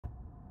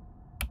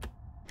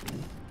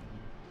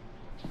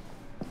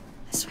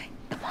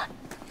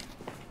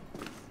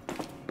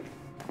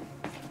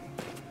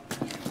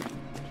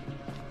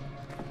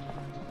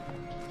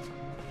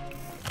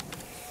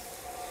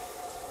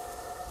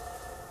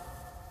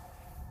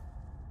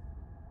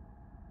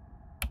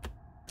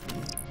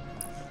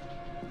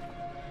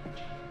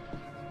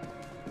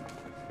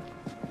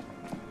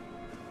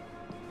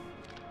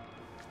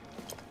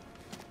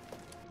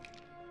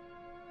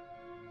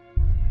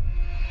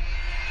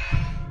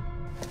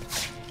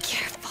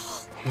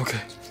I'm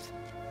okay.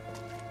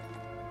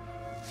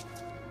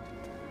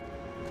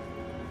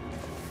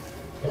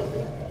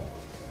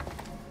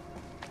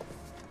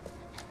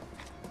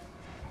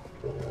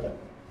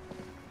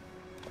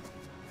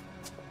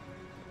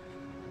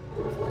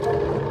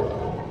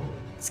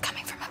 It's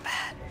coming from a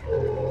bed.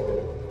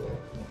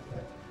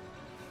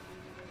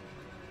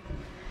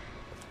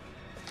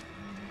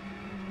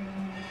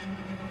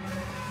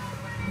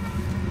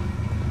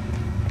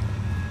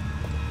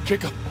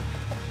 Jacob!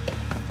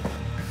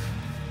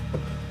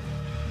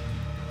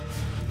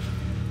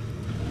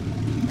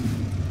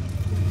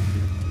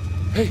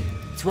 Hey,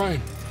 it's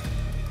Ryan.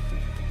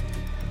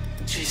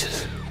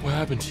 Jesus, what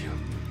happened to you?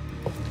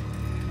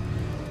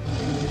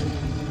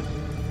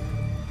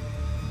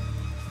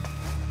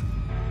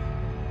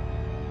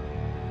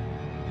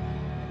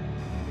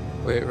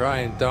 Wait,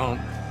 Ryan, don't.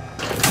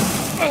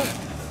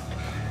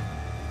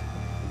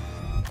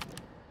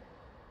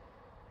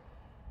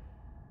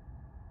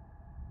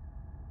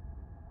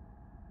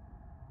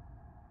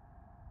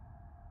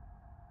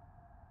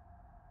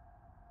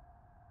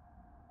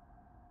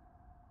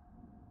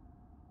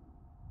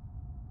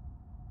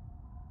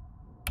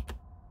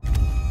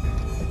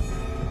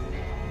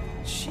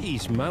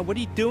 Jeez, Ma, what are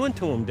you doing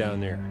to him down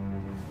there?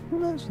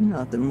 Well, there's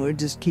nothing. We're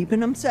just keeping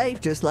them safe,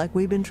 just like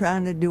we've been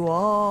trying to do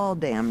all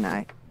damn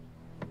night.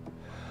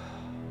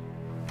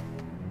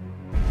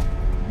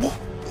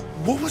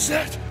 What was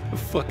that?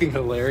 Fucking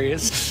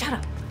hilarious. Shut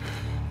up.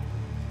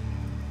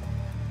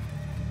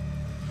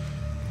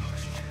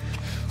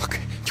 Look,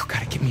 you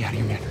gotta get me out of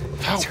here, man.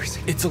 How?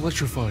 Seriously. It's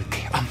electrified.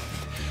 Okay,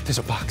 there's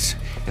a box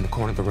in the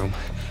corner of the room.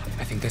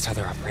 I think that's how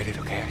they're operated,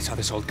 okay? I saw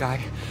this old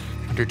guy,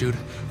 hunter dude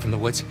from the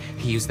woods.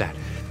 He used that.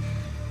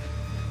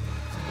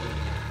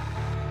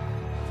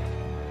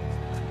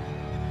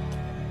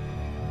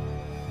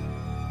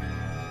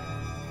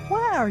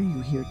 Why are you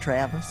here,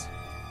 Travis?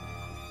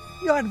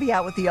 You ought to be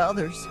out with the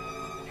others.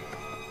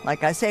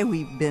 Like I say,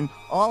 we've been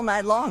all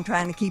night long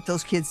trying to keep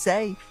those kids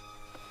safe.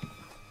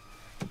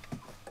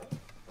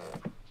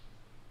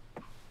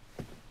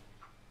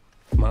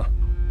 Ma.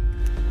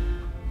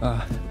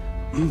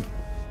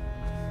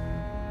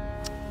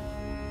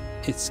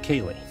 It's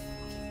Kaylee.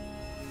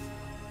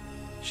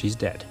 She's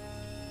dead.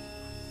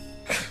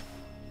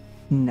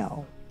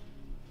 No.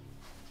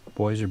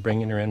 Boys are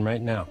bringing her in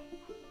right now.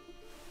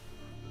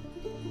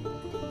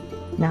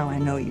 Now I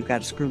know you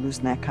got to screw loose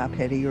in that cop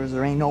head of yours.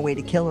 There ain't no way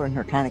to kill her in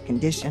her kind of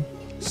condition.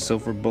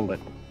 Silver bullet.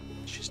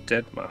 She's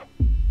dead, Ma.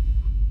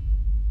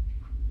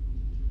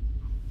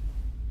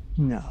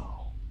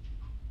 No.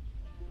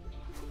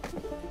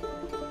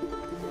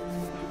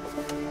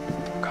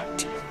 God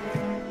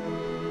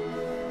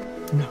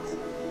damn. No.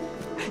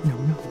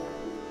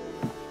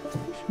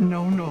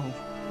 No.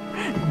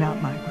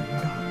 Not my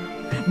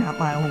granddaughter. Not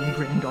my only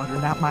granddaughter.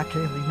 Not my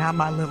Kaylee. Not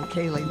my little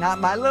Kaylee. Not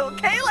my little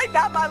Kaylee.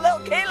 Not my little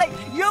Kaylee.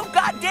 You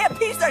goddamn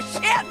piece of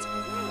shit!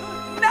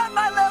 Not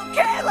my little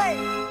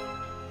Kaylee!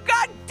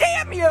 God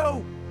damn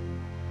you!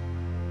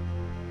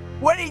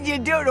 What did you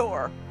do to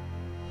her?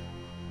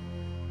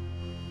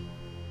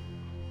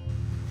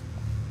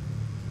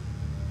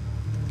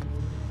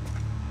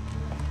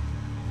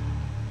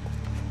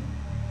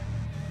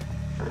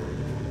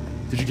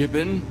 Did you get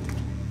bitten?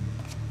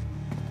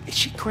 Is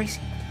she crazy?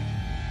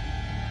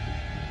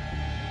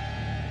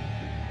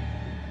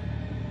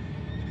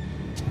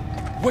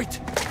 Wait!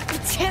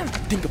 It's him.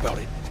 Think about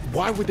it.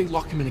 Why would they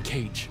lock him in a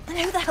cage? And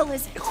who the hell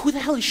is it? Who the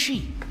hell is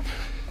she?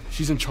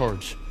 She's in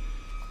charge.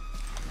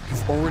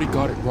 You've already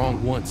got it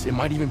wrong once. It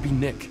might even be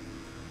Nick.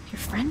 Your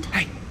friend?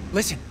 Hey,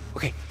 listen.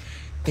 Okay,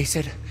 they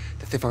said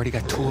that they've already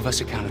got 2 of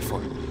us accounted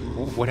for.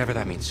 Whatever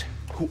that means.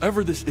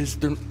 Whoever this is,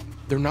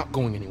 they're not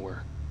going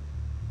anywhere.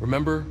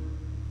 Remember?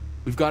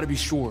 We've got to be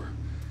sure.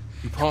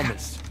 You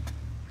promised.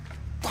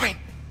 Brian!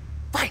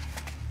 You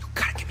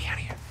gotta get me out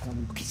of here.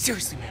 Okay,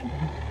 seriously, man.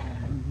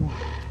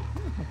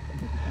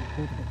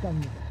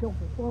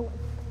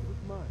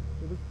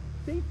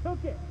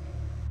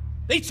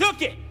 They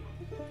took it!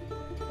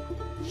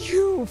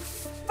 You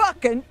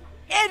fucking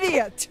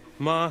idiot!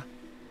 Ma.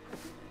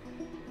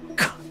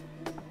 God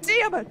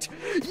damn it!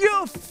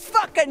 You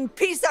fucking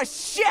piece of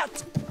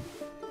shit!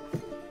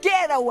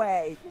 Get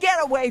away! Get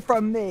away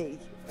from me!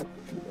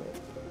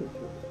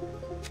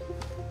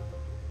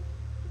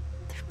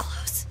 They're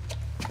close.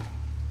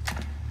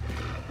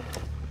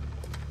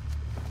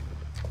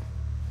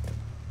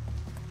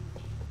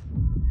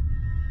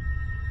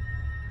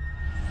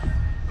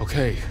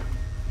 Okay.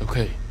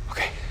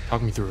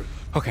 Talk me through it.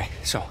 Okay,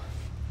 so,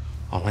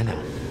 all I know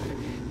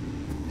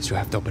is you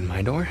have to open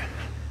my door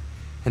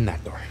and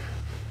that door.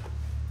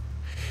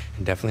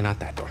 And definitely not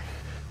that door.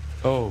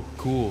 Oh,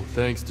 cool.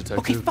 Thanks, detective.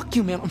 Okay, fuck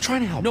you, man. I'm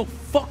trying to help. No,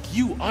 fuck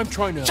you. I'm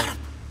trying to help.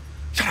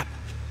 Shut up!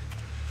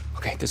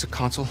 Okay, there's a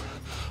console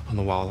on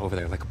the wall over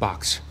there, like a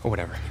box or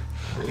whatever.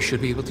 You should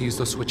be able to use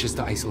those switches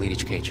to isolate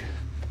each cage.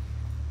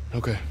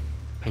 Okay.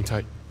 Hang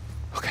tight.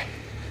 Okay.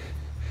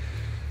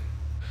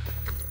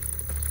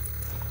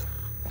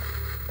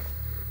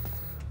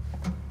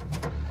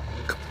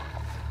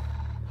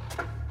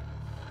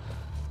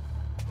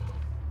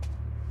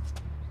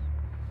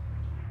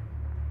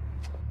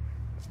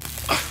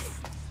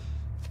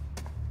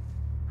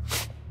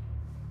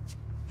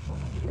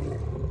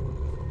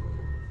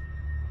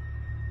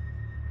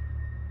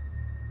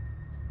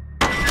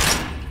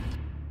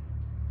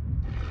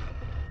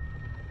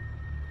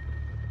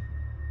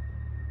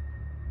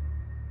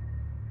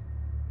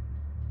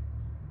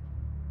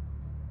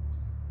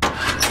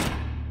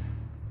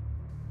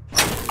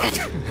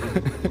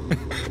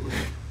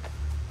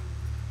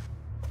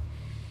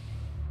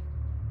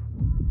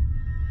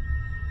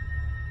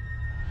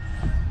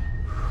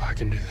 I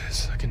can do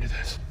this. I can do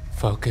this.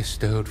 Focus,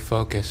 dude,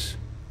 focus.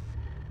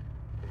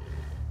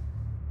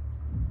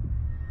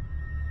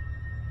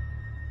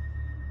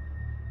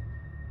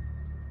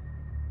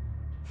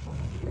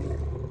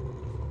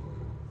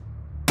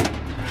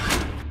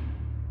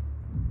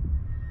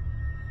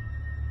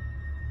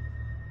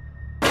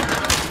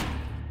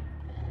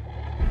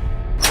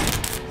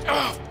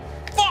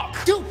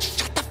 Dude,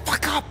 shut the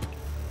fuck up!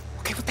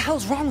 Okay, what the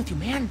hell's wrong with you,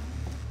 man?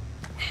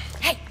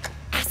 Hey,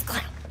 ass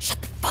clown,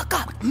 shut the fuck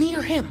up. Me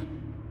or him?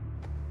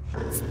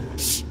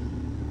 Shh.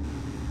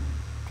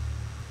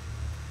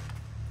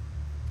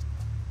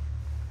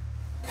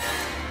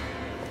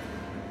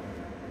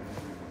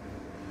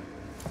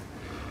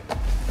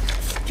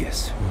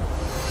 Yes.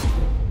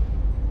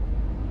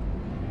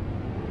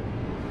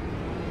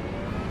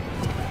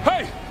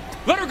 Hey!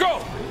 Let her go!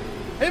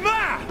 Hey,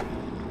 Ma!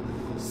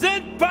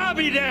 Send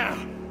Bobby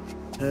down!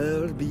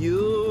 Her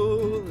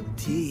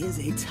beauty is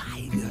a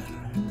tiger.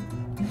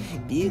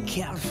 Be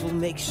careful,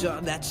 make sure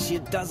that she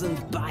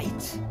doesn't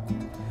bite.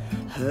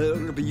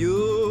 Her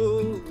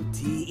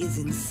beauty is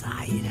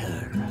inside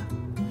her.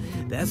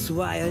 That's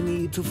why I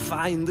need to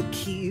find the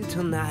key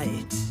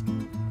tonight.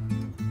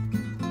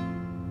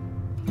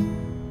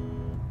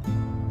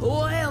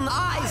 When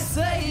I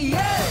say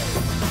yes,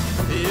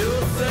 you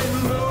say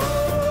no.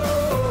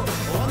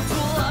 Want to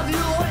love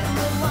you when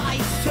the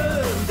lights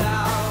turn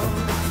down.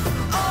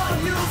 All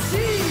you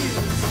tease,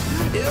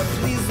 you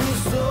please me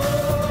so.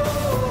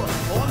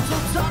 Want to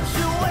touch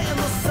you when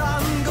the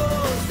sun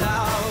goes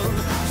down.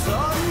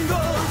 Sun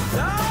goes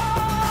down.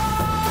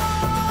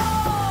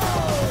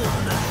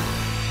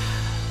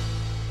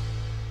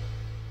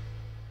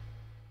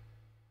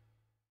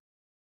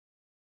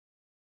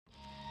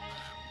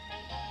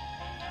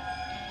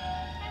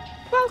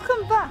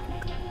 Welcome back.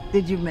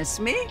 Did you miss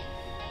me?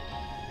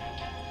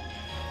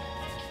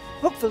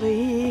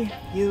 Hopefully,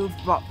 you've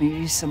brought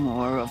me some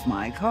more of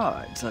my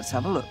cards. Let's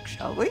have a look,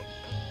 shall we?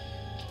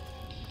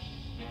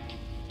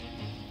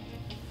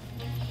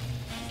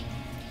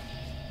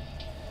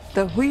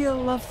 The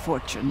Wheel of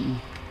Fortune.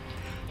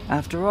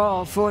 After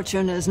all,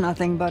 fortune is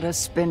nothing but a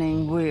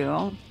spinning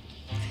wheel.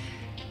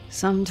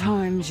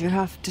 Sometimes you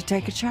have to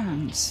take a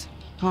chance.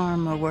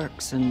 Karma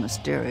works in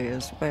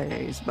mysterious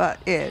ways, but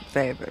it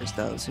favors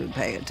those who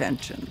pay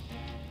attention.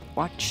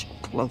 Watch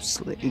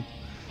closely.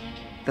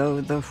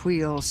 Though the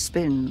wheel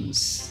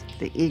spins,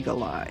 the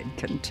eagle-eyed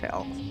can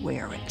tell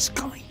where it's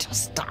going to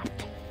stop.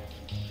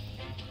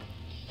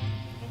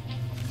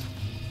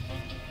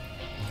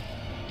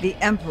 The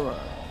Emperor.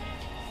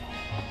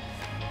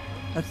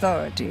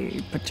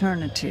 Authority,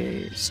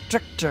 paternity,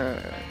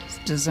 stricter,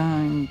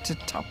 designed to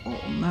topple,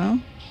 no?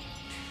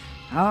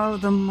 How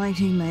the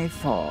mighty may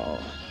fall,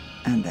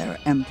 and their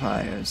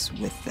empires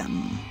with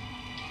them.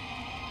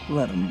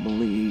 Let them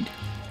bleed.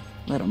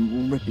 Let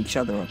them rip each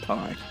other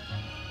apart.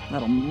 Let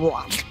them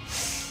rot.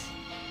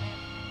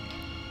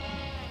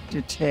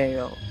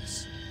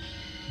 Details.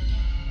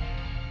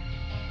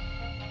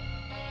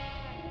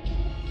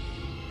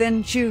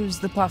 Then choose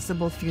the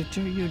possible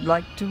future you'd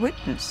like to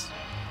witness.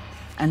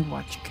 And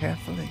watch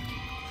carefully.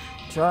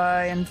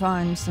 Try and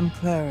find some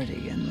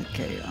clarity in the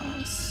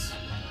chaos.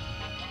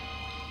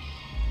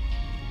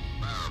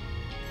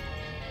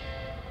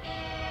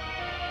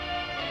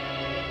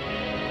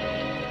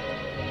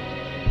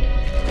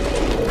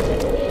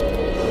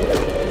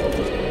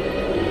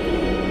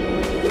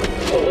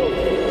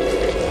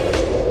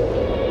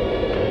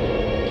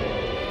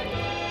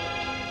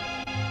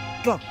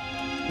 Go.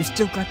 You've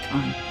still got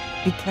time.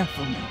 Be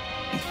careful now.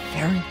 Be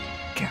very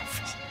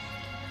careful.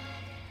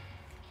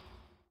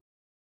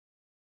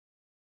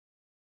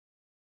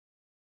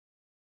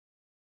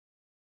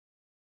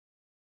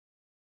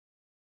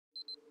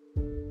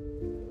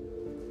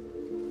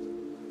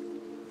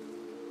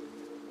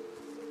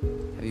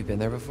 Have you been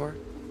there before?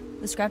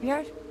 The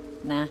scrapyard?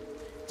 Nah,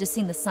 just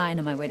seen the sign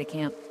on my way to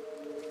camp.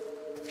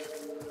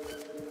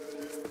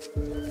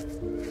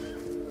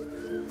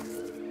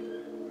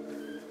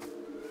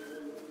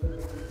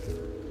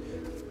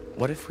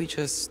 What if we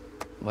just,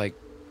 like,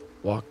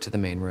 walk to the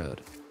main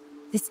road?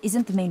 This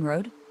isn't the main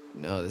road?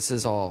 No, this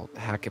is all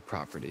Hackett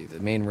property. The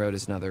main road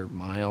is another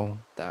mile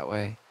that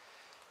way.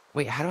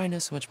 Wait, how do I know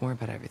so much more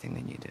about everything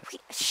than you do?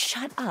 Wait,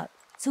 shut up.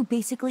 So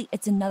basically,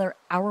 it's another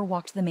hour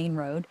walk to the main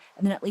road,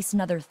 and then at least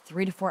another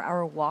 3 to 4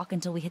 hour walk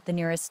until we hit the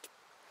nearest...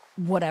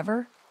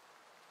 whatever?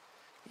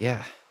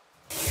 Yeah.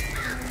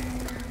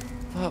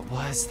 What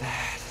was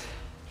that?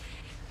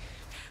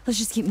 Let's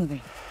just keep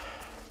moving.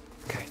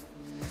 Okay.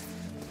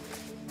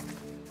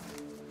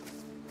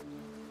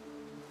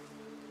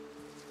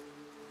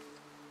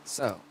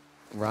 So,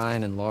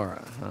 Ryan and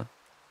Laura, huh?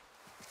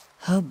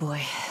 Oh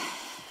boy.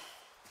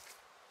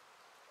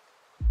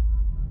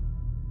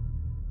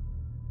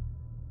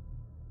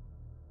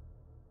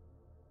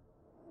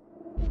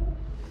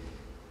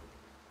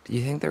 Do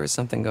you think there was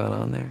something going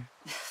on there?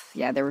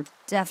 Yeah, there were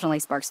definitely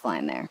sparks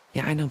flying there.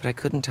 Yeah, I know, but I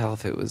couldn't tell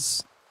if it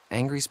was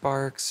angry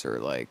sparks or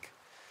like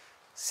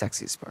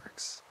sexy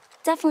sparks?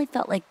 Definitely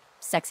felt like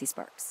sexy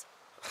sparks.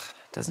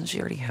 Doesn't she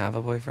already have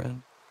a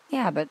boyfriend?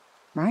 Yeah, but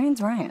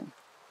Ryan's Ryan.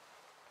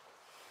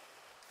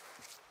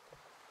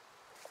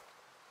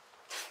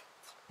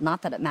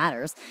 Not that it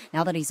matters,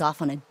 now that he's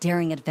off on a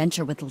daring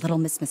adventure with Little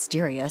Miss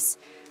Mysterious.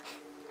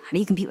 How do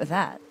you compete with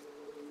that?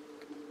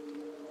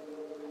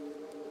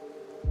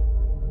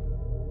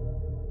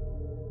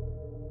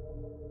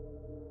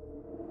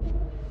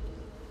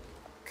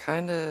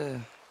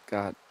 Kinda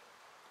got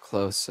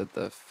close at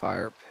the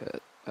fire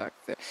pit back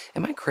there.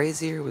 Am I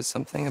crazy or was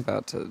something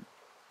about to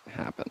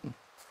happen?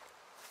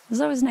 It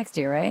was always next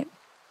year, right?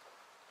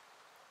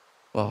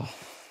 Well,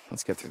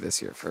 let's get through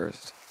this year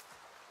first.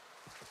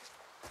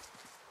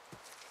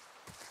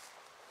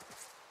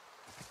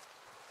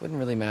 Wouldn't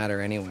really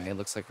matter anyway. It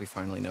looks like we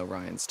finally know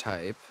Ryan's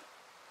type.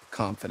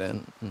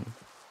 Confident and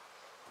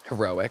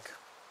heroic,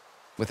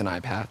 with an eye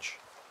patch.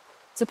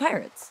 So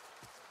pirates.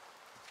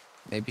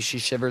 Maybe she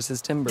shivers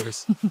his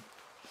timbers.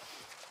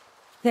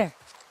 There.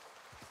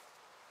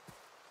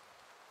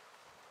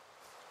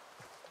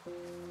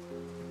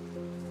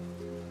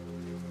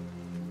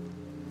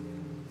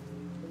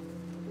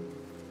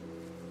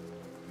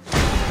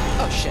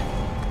 Oh, shit.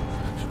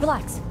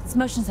 Relax, it's a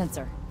motion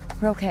sensor.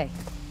 We're okay.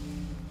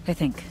 I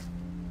think.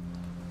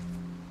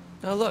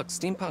 Oh, look,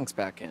 steampunk's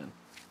back in.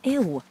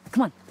 Ew.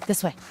 Come on,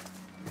 this way.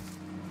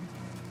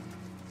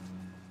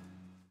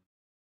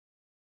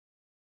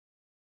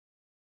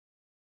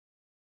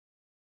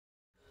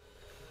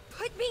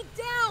 Put me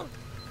down!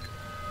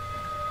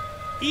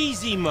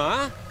 Easy,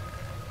 Ma.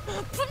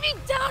 Put me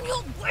down,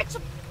 you witch!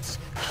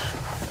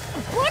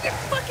 Blow your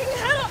fucking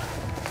head off!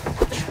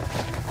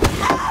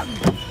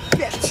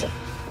 Bitch!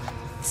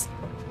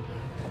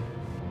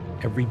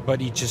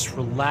 Everybody just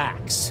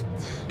relax.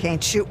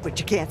 Can't shoot what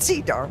you can't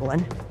see,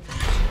 darling.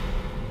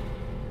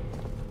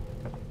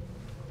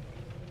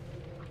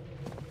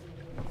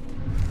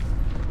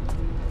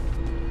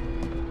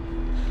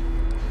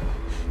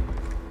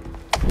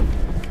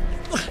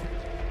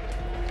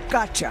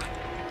 Gotcha.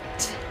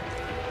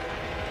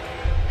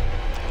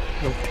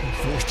 You'll pay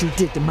for what you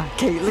did to my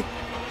Kaylee.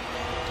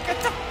 Get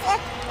the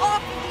fuck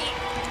off me!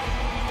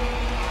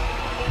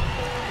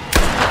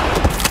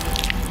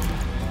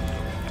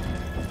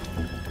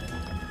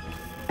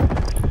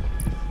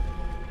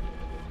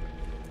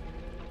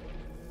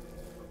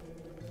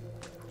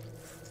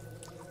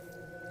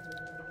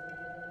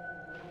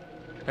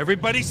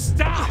 Everybody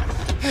stop!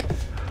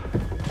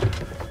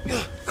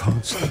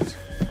 Constance.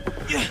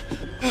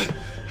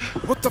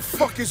 What the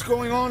fuck is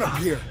going on up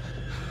here?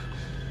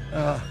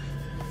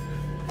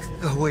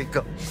 Wake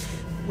up.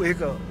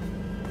 Wake up.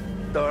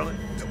 Darling.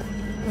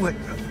 Wake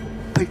up.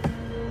 Wake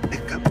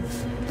up.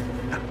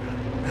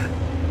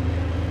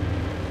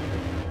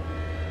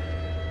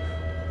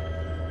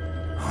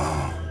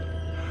 Oh.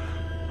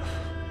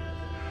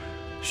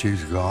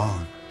 She's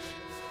gone.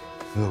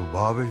 Little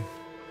Bobby.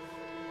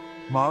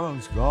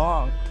 Mama's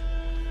gone.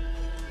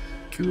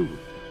 Cool.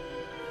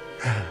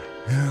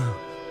 Yeah.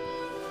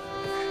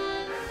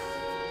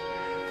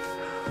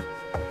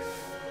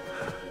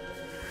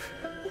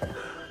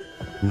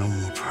 No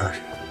more party.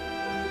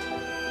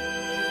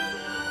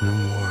 No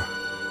more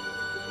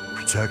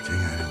protecting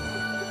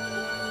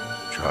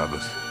anyone.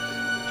 Travis.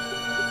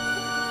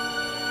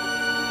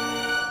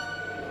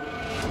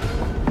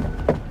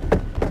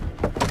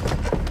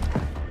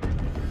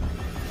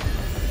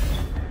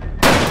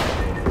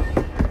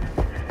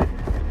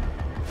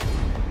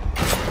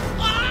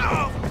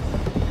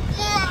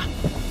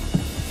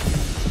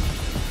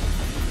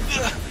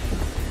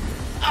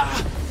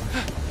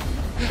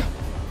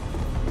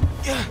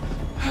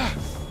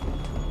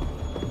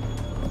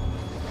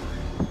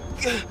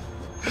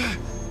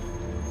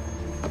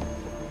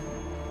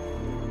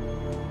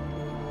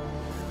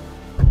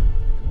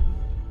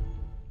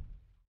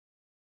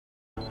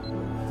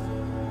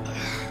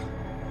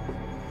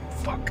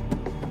 Fuck.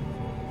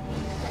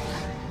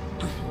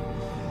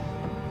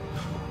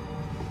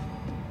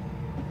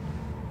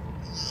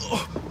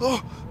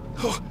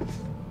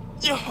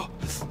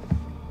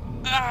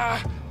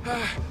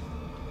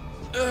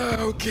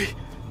 Okay.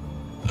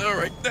 All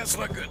right, that's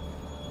not good.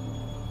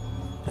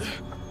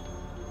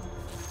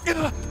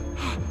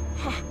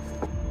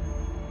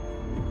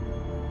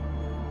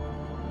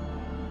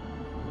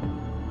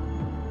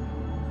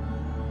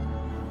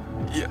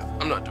 Yeah,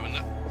 I'm not doing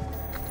that.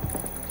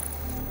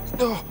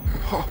 Oh,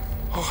 oh,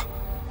 oh.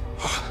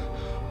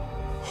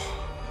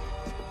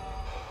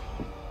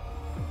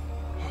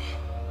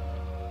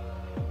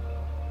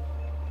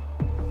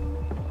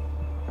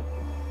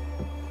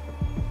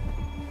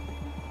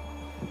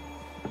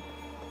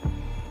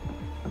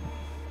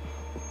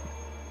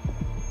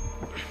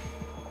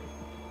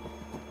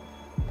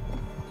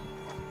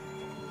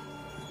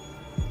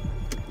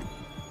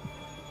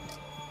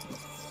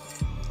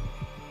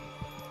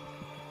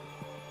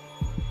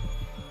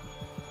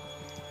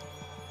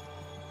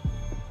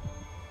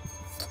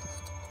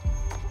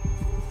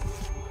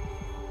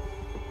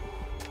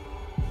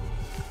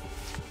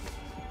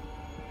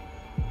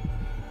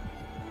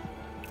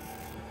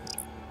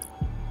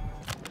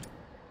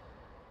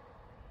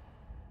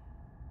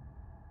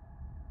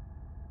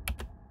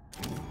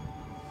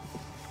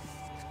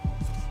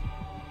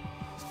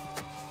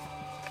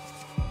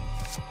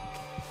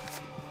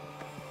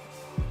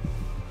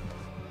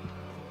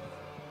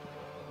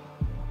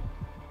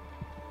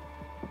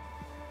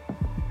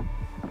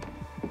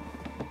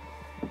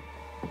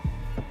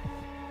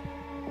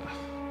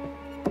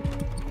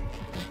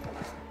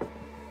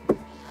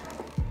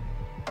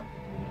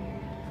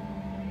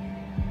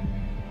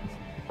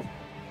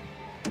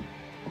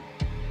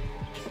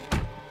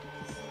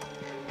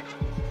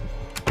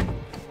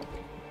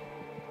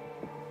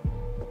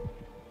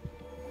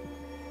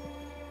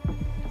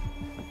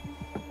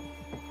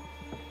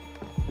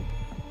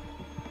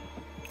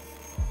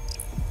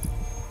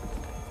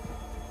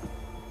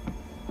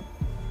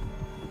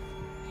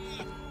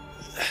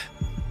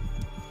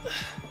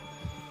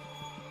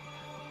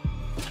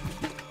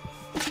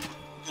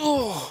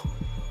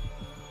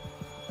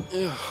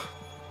 Ugh.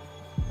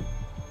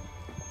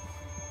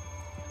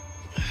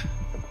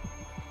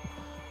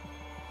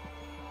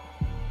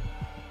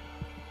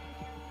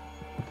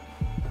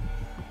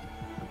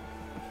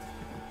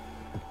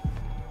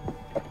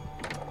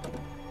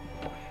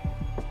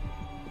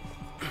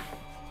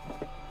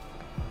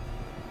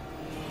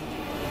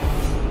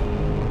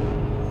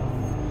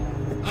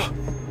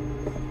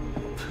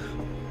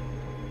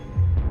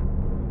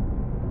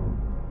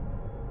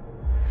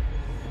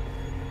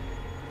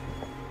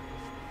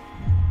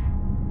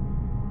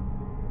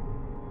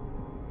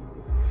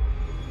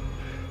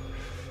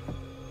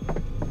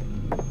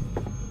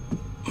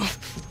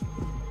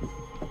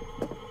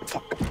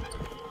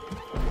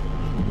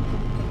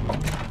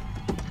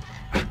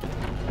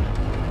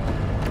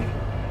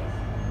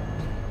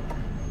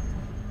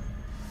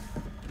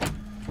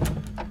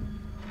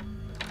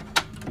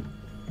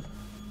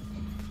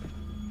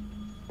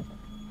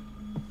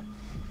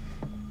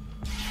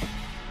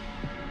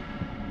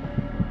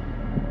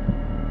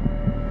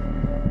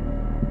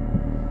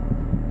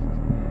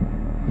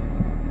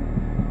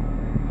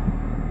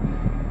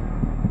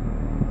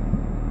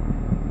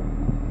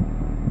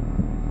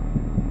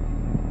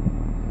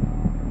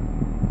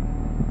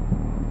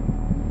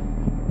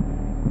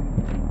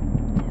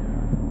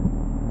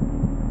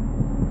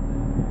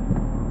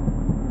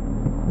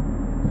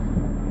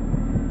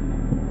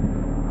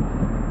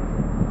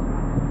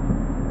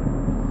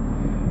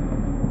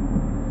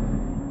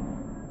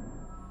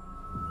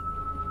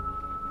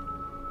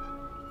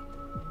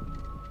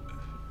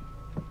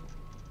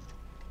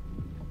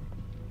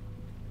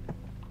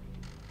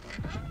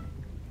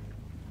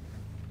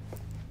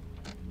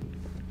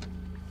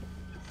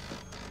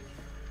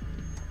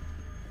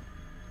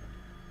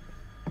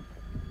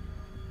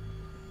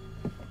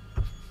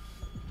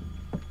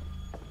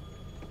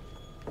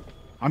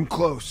 I'm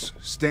close.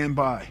 Stand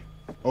by.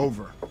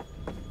 Over.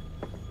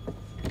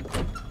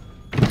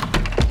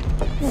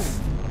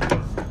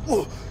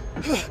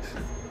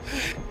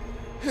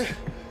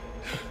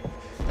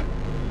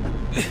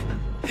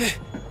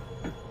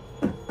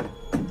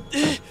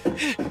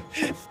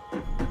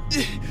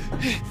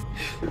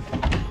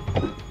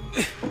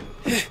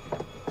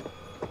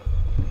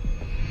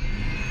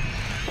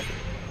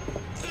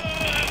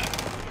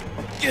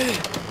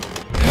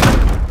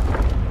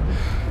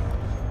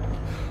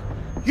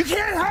 You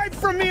can't hide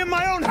from me in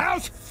my own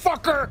house,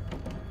 fucker!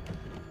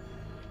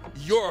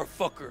 You're a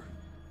fucker.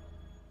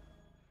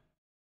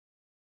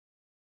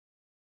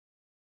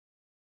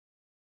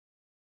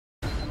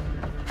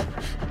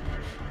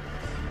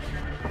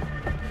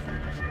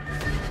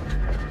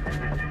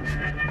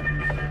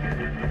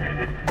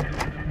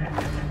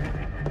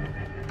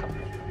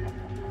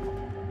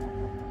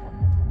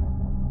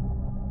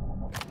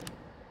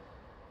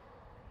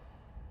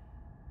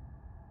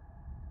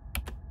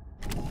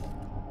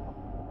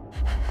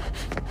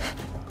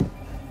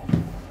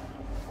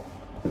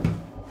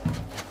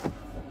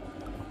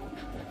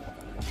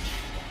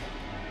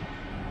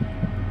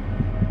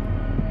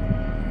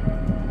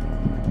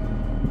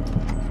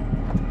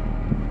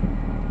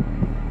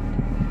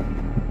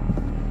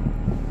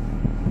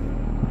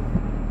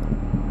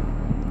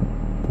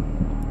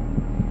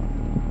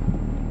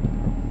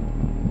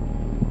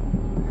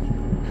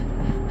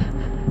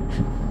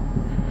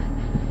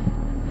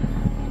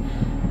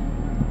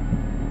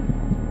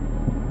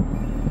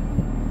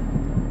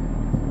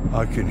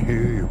 I can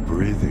hear you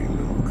breathing,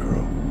 little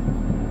girl.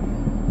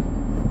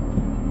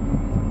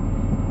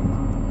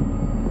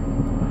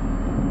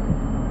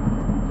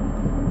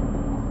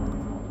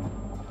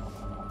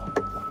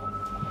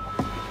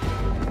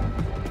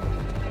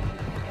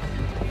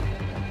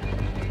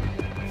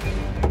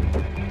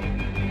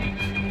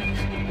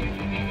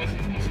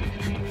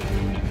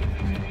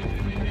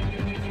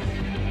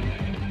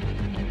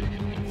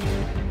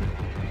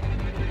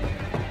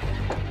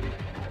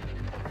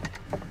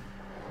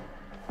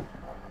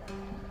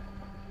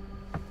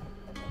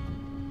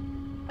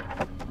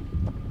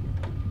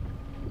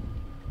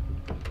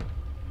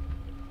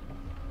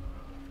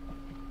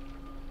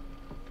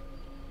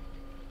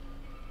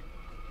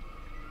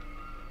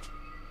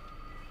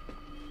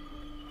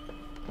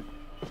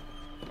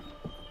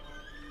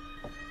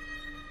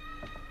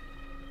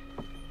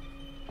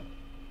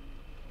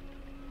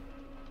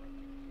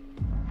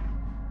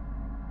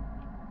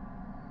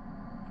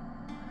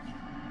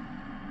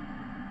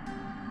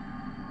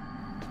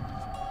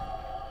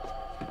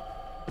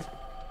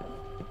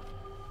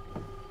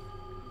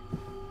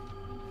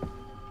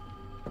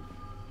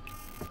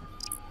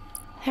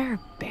 There are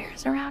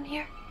bears around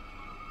here?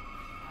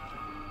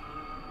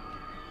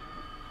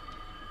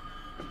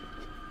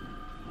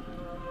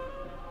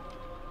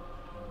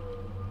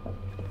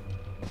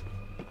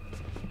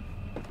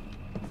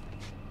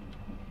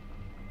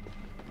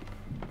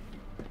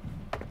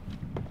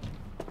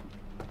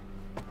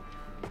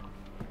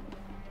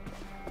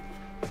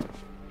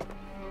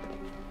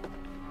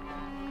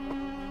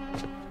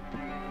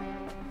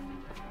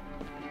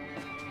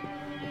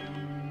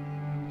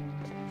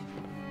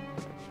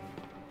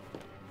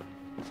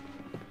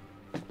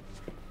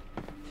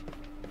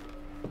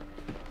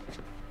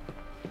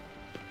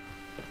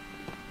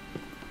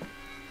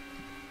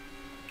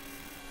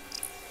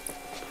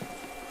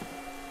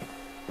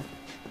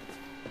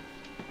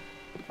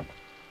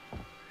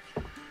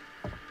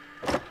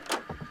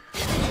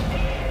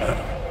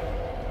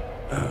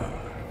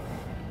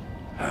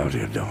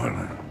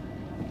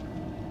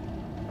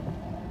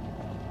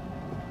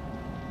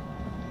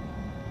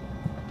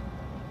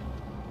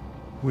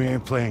 We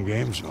ain't playing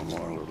games no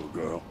more, little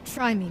girl.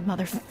 Try me,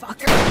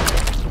 motherfucker.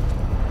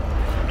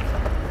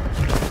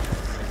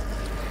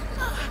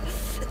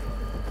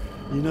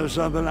 You know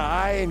something?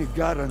 I ain't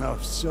got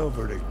enough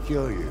silver to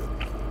kill you,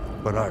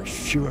 but I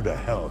sure to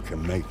hell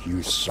can make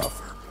you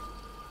suffer.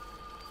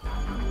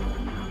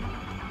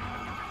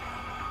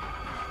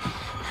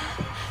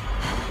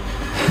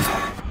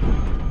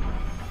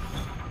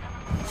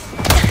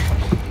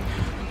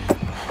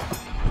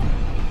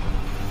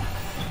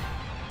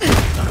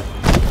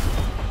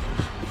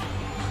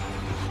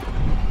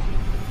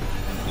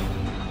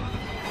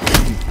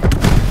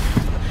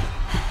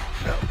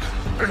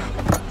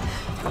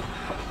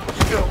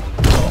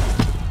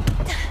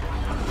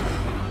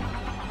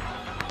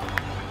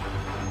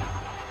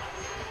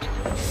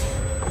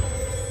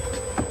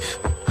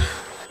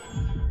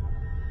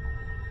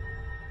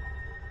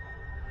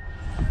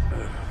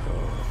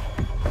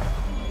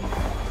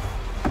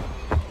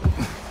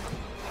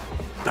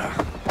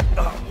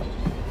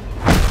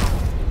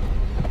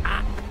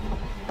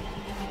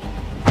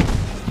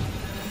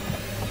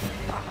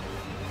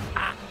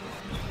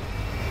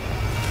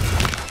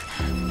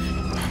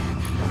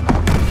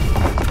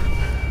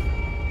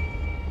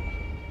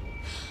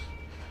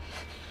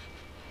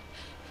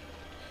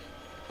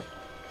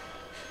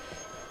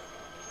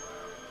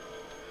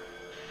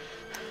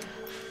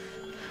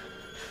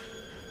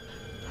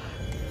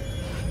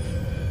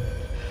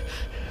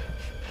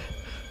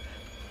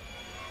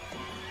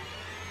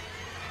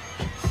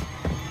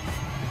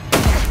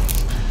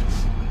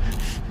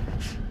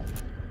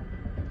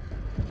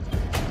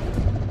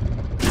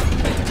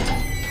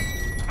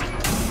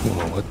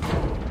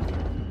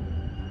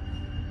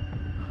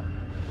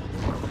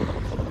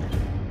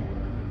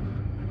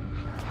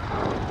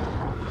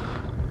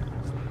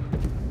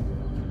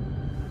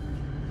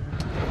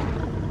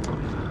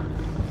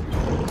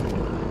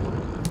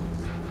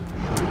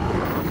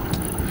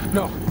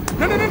 No.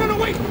 No,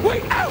 wait!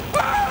 Ow!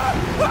 Fuck!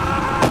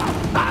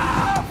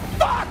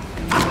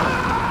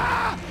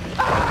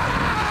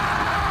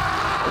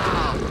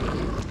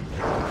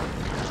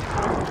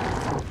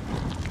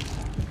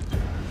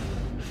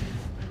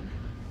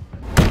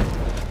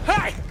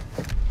 Hey!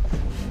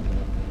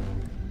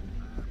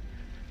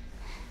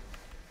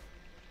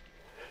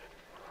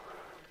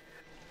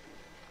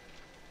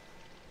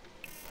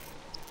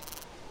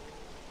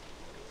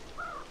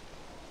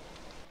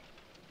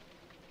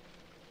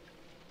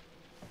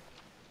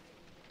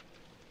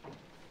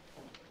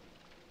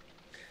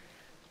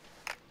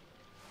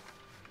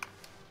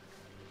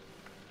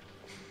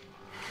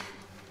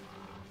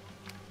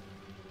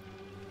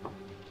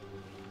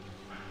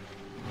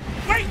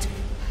 Wait!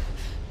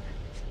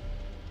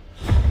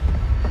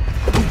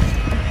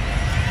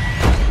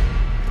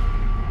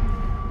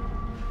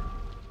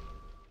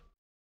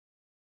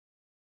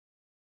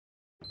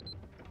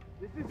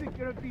 This isn't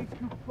gonna be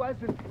too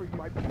pleasant for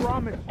you, I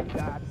promise you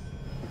that.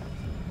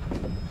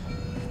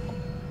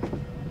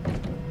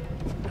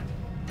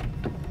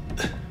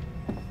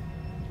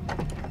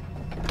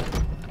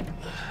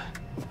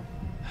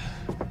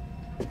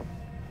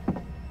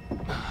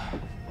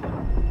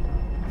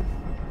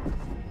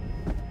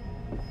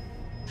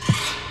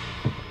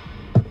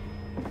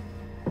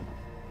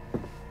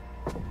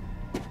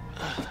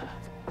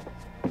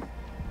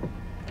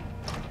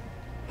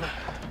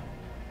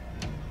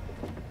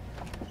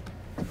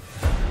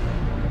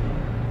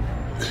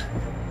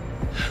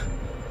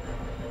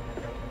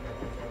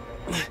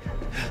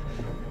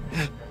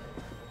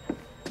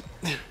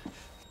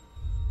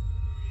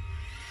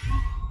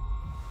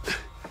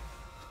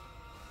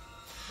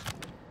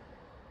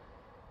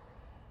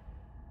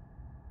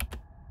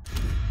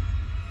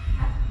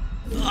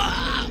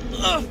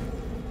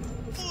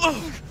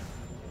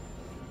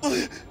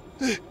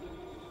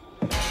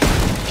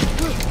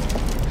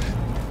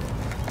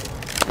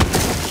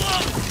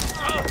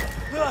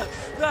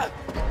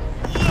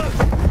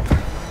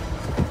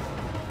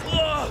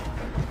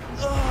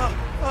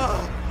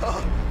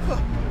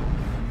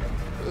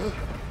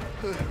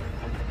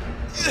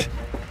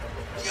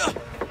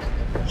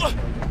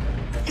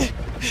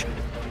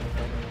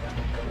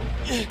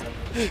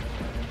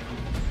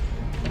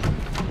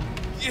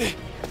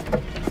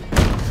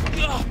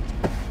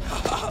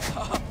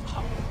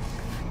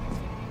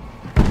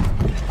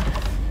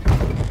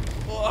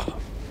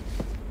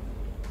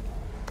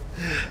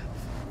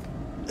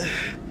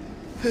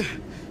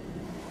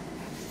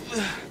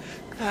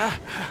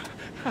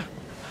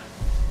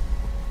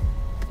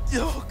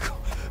 Yo,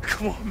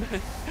 come on,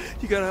 man.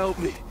 You gotta help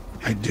me.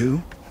 I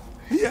do?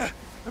 Yeah,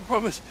 I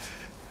promise.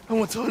 I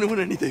won't tell anyone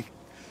anything.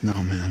 No,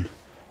 man.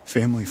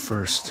 Family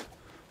first.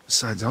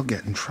 Besides, I'll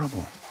get in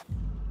trouble.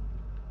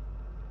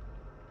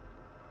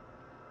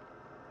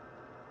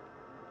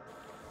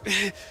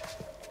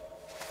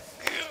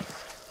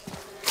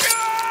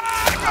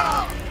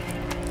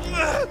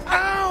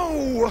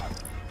 Ow!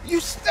 You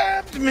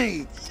stabbed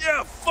me!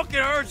 Yeah, fucking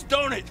hurts,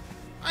 don't it?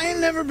 I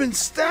ain't never been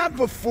stabbed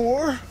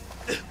before.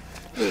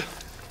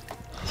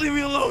 Leave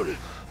me alone.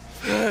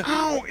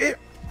 Ow, it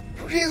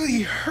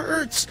really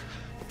hurts.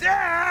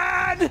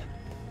 Dad!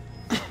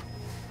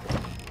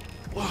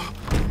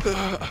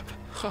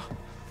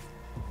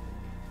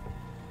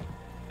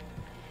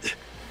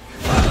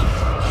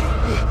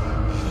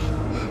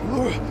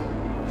 Laura.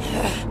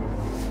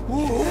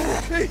 Whoa.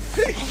 Hey,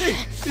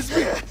 it's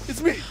me.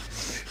 It's me.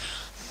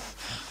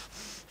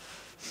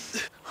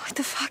 What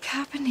the fuck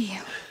happened to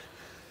you?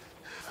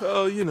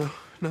 Oh, you know,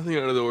 nothing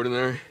out of the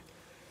ordinary.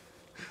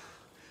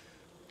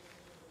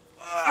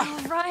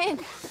 Oh, Ryan.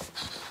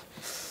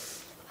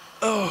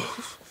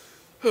 Oh,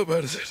 how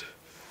bad is it?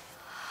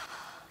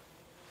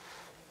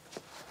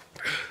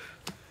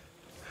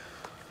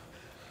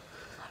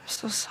 I'm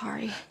so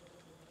sorry.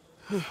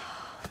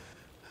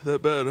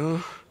 That bad, huh?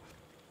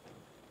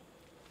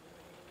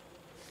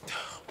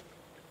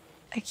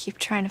 I keep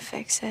trying to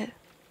fix it.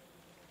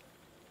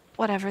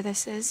 Whatever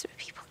this is,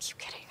 people keep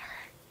getting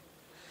hurt.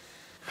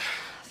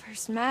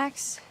 First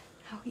Max,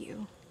 now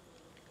you.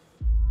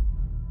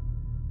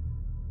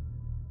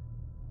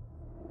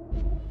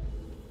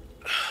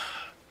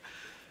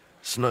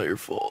 It's not your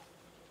fault.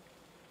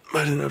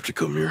 I didn't have to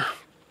come here.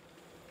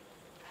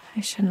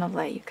 I shouldn't have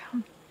let you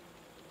come.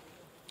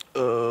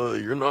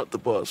 You're not the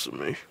boss of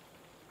me.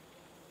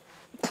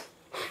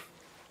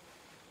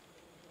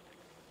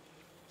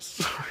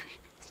 Sorry.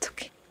 It's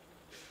okay.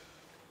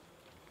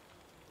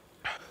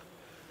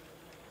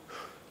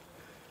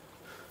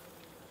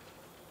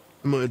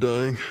 Am I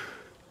dying?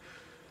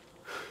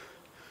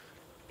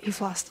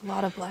 You've lost a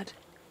lot of blood.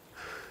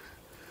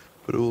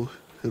 But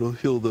it'll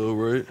heal though,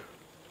 right?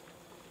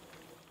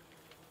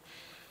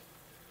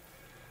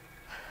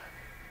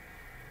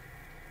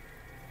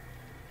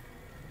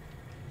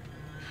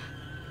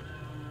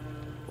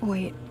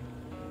 Wait.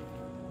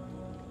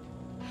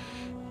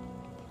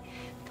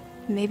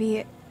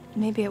 Maybe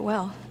it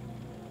will.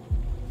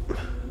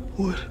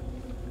 What?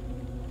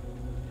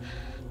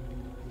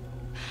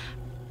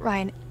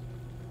 Ryan,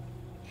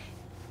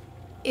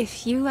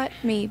 if you let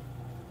me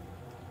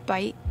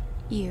bite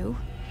you...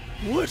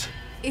 What?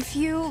 If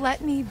you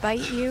let me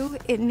bite you,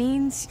 it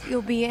means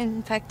you'll be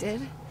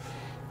infected.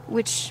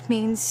 Which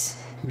means...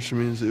 Which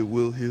means it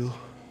will heal.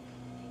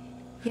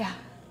 Yeah.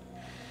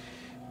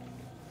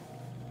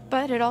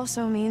 But it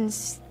also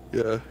means...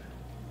 Yeah,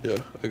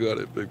 I got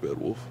it, Big Bad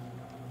Wolf.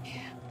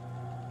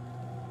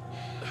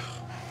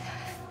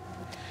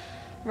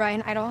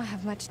 Ryan, I don't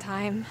have much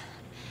time.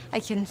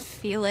 I can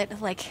feel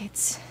it, like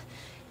it's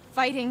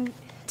fighting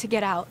to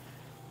get out.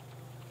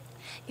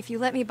 If you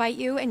let me bite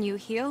you and you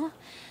heal,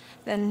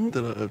 then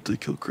I have to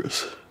kill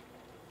Chris.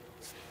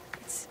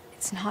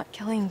 It's not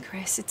killing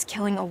Chris, it's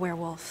killing a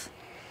werewolf.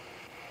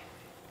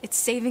 It's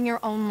saving your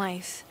own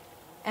life.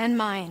 And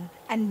mine.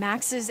 And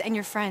Max's and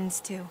your friends,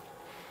 too.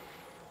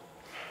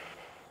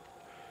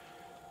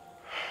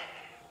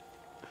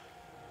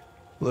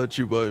 Let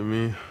you bite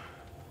me.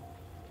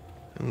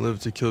 And live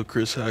to kill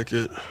Chris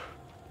Hackett.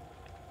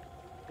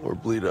 Or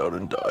bleed out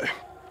and die.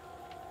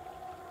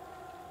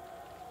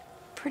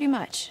 Pretty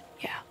much,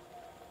 yeah.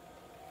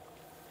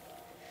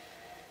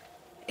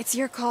 It's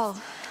your call,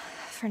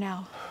 for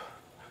now.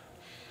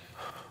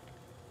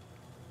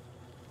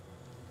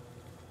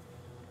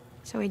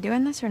 So we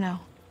doing this or no?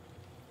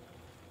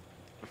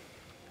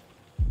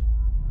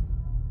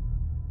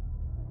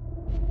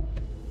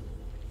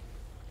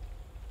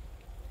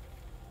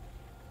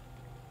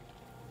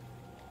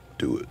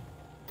 Do it.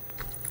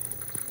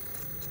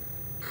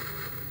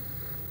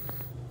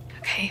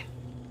 Okay.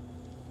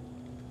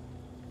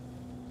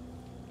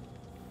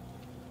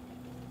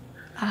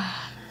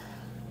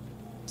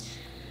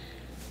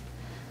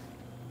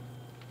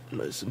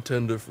 Nice and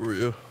tender for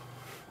you.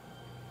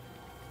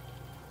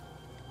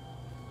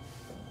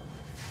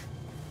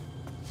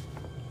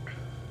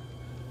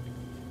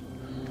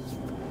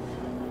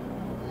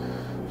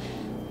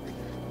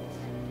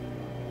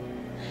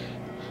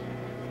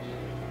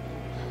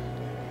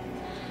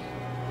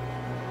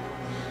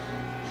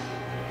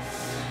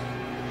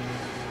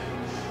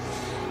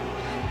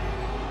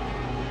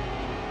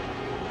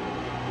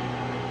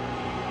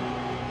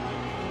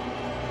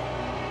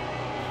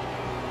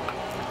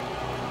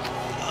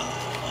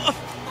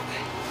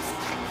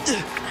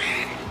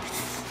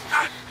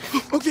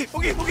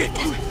 Okay.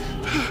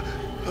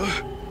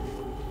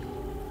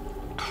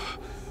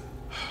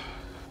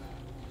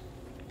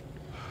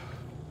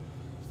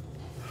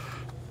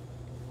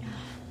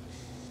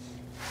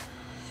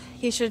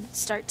 You should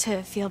start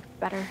to feel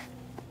better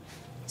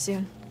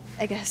soon,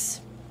 I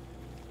guess.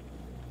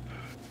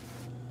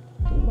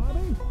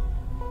 Bobby?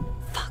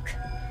 Fuck.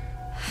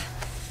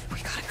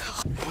 We gotta go.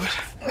 What?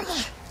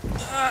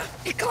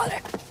 You got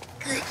it.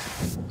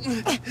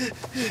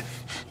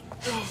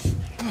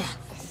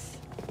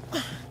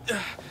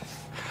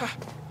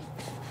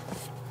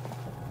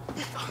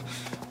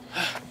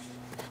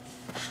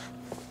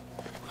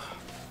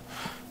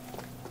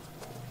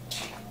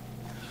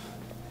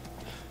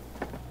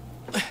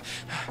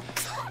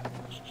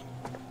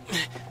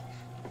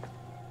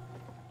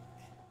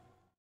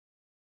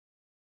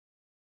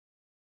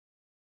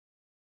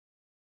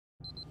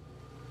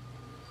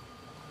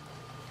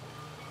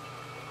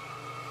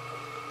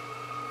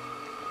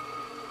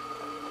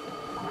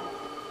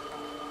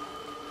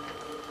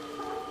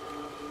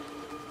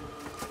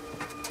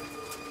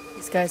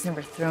 These guys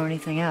never throw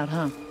anything out,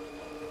 huh?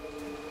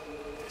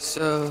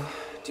 So,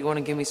 do you want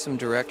to give me some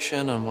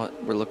direction on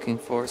what we're looking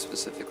for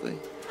specifically?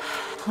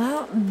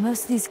 Well,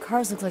 most of these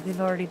cars look like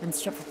they've already been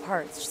stripped for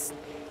parts. Just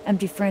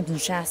empty frames and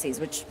chassis,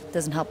 which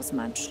doesn't help us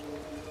much.